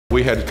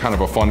We had kind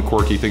of a fun,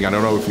 quirky thing. I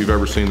don't know if you've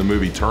ever seen the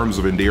movie Terms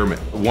of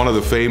Endearment. One of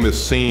the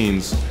famous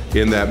scenes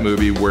in that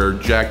movie where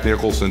Jack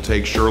Nicholson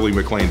takes Shirley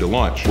MacLaine to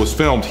lunch was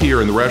filmed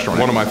here in the restaurant.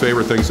 One of my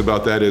favorite things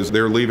about that is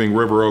they're leaving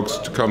River Oaks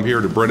to come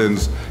here to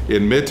Brennan's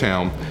in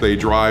Midtown. They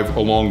drive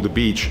along the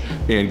beach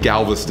in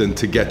Galveston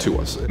to get to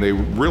us. And they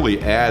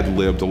really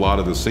ad-libbed a lot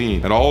of the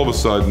scene. And all of a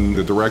sudden,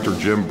 the director,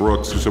 Jim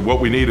Brooks, said,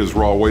 what we need is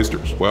raw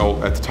oysters.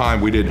 Well, at the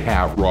time, we didn't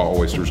have raw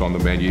oysters on the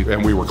menu,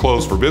 and we were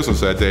closed for business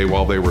that day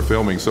while they were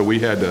filming, so we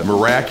had to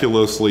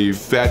miraculously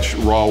fetch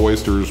raw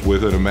oysters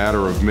within a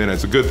matter of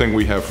minutes. A good thing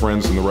we have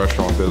friends in the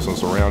restaurant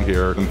business around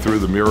here, and through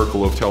the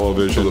miracle of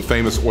television, the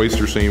famous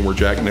oyster scene where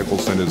Jack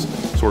Nicholson is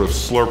sort of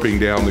slurping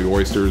down the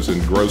oysters and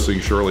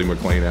grossing Shirley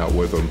MacLaine out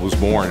with them was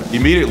born.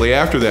 Immediately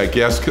after that,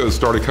 guests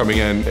started coming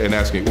in and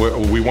asking,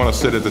 we want to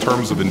sit at the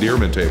Terms of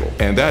Endearment table.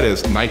 And that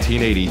is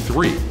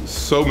 1983.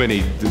 So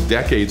many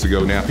decades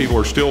ago now, people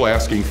are still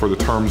asking for the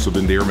Terms of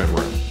Endearment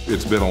room.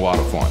 It's been a lot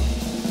of fun.